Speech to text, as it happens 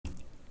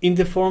In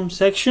the form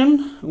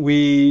section,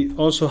 we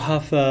also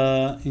have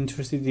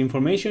interesting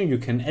information. You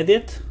can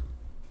edit,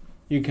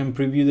 you can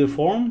preview the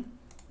form,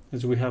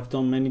 as we have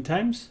done many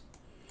times.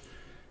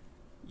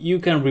 You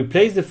can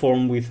replace the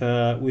form with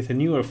a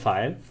newer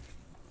file,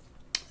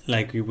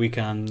 like we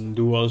can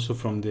do also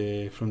from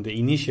the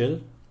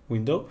initial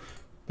window,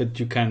 but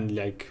you can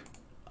like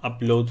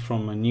upload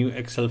from a new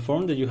Excel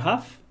form that you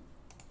have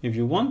if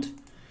you want.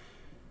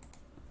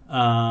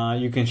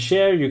 You can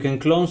share, you can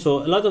clone.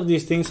 So a lot of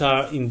these things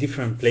are in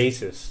different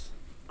places.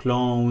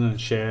 Clone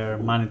and share,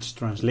 manage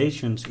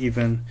translations.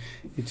 Even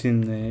it's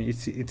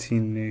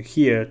in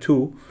here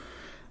too.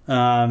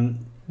 I'm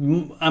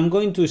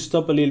going to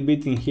stop a little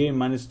bit in here in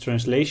manage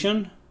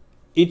translation.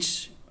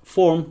 Each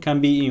form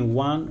can be in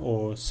one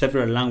or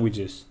several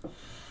languages.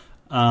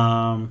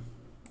 I'm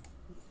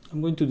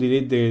going to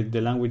delete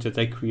the language that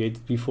I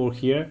created before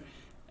here,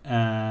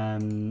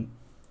 and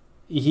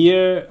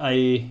here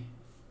I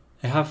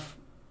have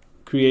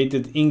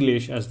created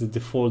English as the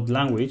default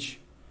language,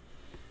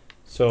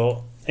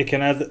 so I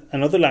can add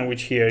another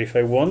language here if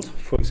I want,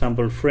 for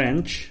example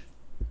French,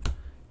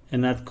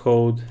 and add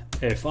code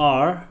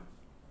FR.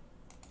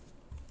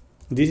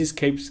 This is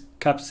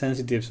cap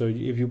sensitive, so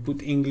if you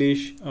put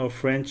English or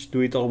French,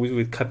 do it always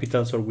with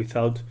capitals or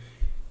without.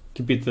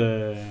 Keep it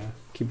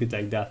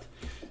like that.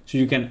 So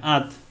you can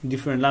add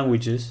different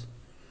languages,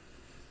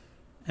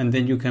 and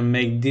then you can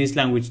make this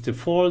language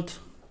default.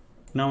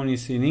 Now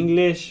it's in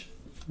English.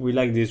 We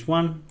like this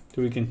one,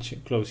 so we can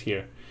close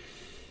here.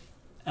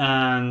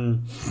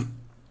 And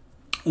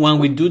when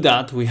we do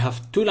that, we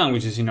have two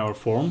languages in our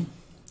form.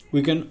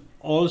 We can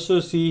also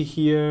see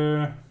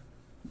here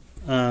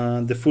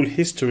the full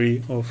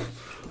history of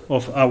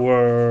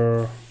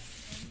our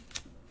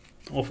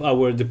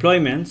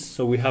deployments.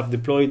 So we have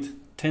deployed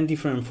 10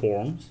 different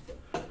forms.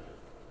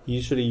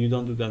 Usually you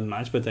don't do that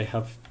much, but I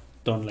have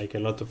done like a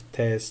lot of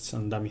tests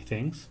and dummy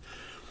things.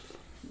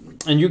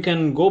 And you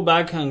can go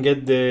back and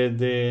get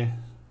the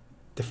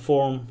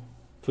form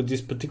for this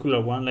particular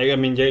one. Like, I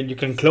mean, you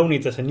can clone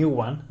it as a new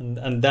one,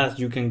 and thus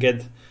you can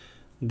get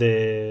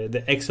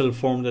the Excel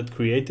form that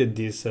created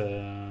this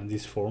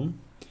form.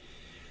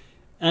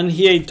 And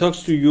here it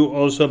talks to you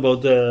also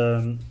about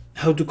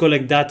how to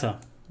collect data.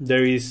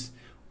 There is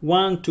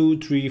 1, 2,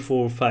 3,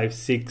 4, 5,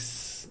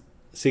 6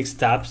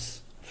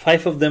 tabs.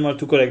 5 of them are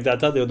to collect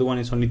data. The other one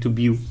is only to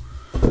view.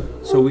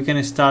 So we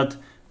can start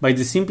by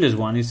the simplest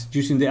one, is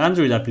using the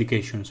Android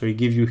application. So it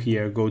gives you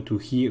here, go to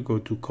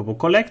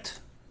Kobocollect,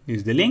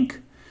 is the link.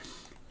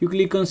 You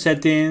click on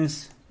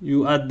settings,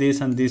 you add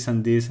this and this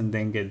and this, and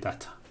then get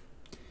data.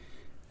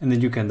 And then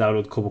you can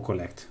download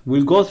Kobocollect.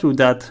 We'll go through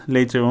that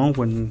later on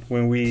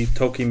when we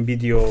talk in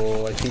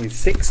video, I think it's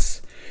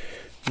 6.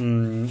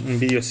 In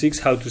video 6,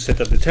 how to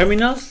set up the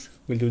terminals.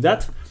 We'll do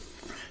that.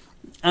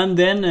 And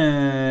then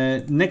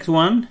next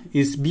one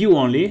is view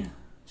only.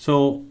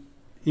 So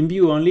in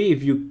view only,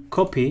 if you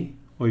copy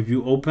or if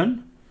you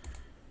open,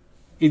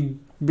 it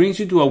brings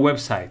you to a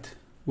website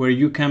where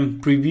you can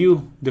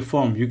preview the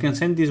form. You can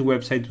send this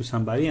website to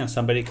somebody, and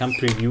somebody can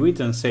preview it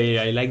and say,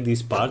 I like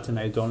this part and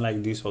I don't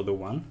like this other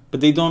one.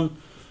 But they don't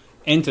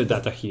enter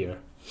data here.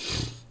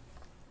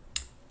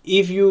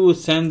 If you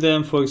send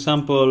them, for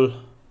example,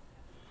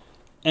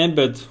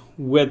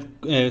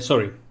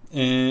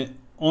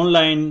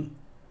 online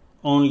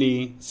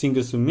only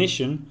single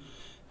submission,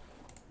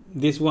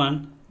 this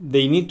one,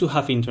 they need to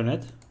have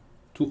internet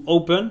to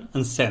open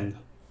and send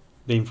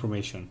the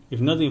information. If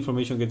not, the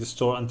information gets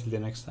stored until the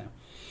next time.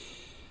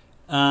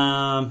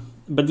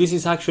 But this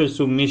is actual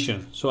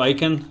submission, so I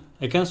can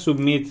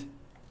submit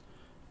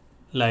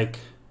like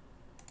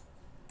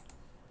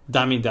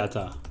dummy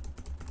data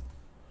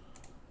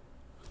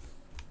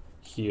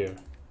here,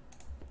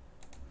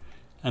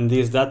 and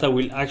this data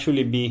will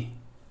actually be,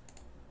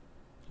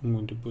 I'm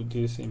going to put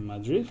this in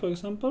Madrid, for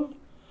example.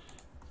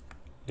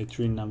 The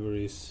tree number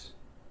is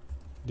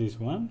this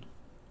one,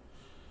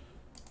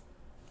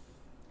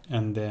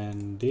 and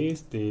then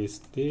this,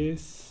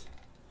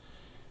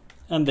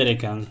 and then I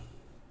can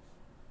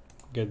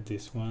get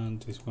this one.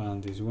 A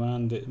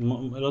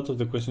lot of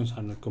the questions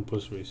are not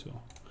compulsory, so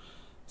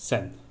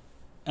send.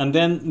 And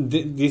then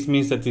this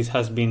means that this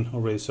has been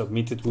already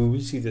submitted. We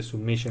will see the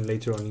submission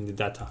later on in the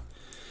data.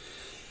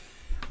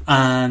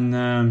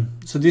 And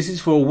so this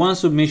is for one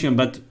submission,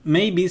 but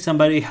maybe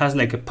somebody has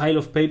like a pile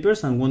of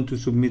papers and want to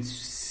submit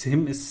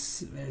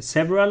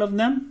several of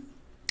them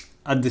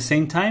at the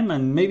same time,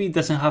 and maybe it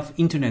doesn't have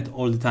internet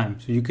all the time.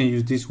 So you can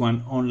use this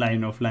one, online,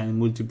 offline,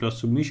 multiple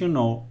submission,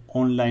 or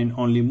online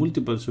only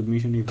multiple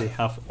submission if they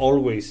have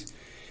always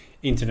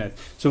internet.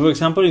 So for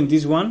example, in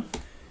this one,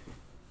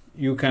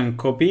 you can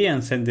copy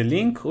and send the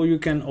link, or you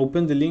can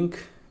open the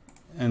link,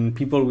 and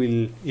people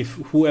will, if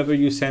whoever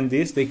you send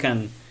this, they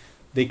can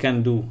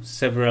do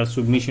several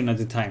submission at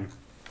a time,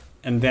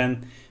 and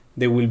then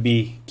they will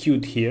be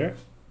queued here.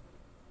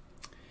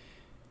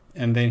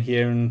 And then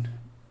here,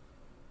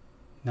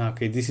 now,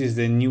 okay, this is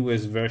the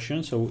newest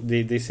version, so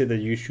they said that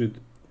you should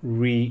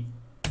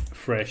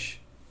refresh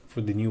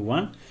for the new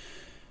one.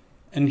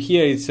 And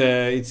here it's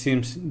it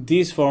seems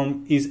this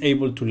form is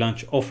able to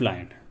launch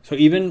offline. So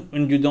even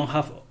when you don't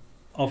have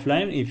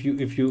offline, if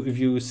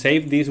you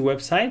save this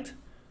website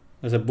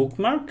as a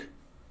bookmark,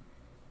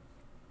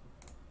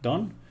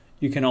 done,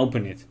 you can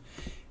open it.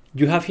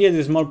 You have here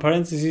the small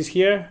parentheses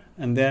here,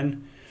 and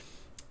then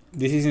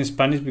this is in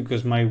Spanish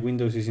because my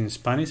Windows is in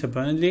Spanish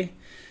apparently.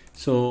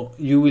 So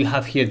you will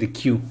have here the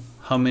queue.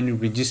 How many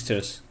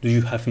registers do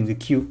you have in the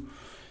queue?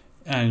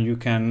 And you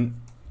can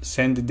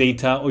send the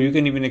data, or you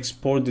can even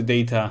export the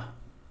data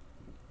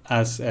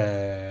as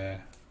in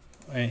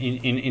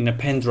a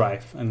pen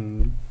drive.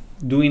 And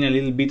doing a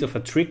little bit of a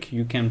trick,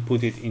 you can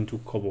put it into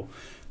Kobo,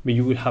 but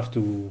you will have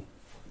to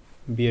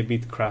be a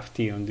bit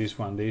crafty on this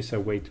one. There is a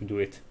way to do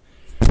it.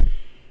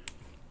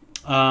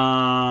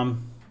 Apart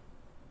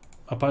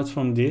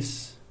from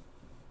this,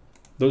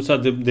 those are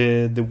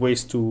the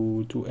ways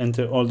to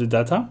enter all the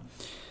data,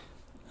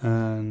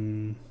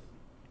 and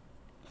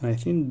I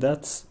think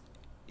that's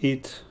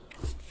it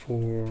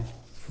for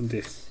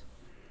this.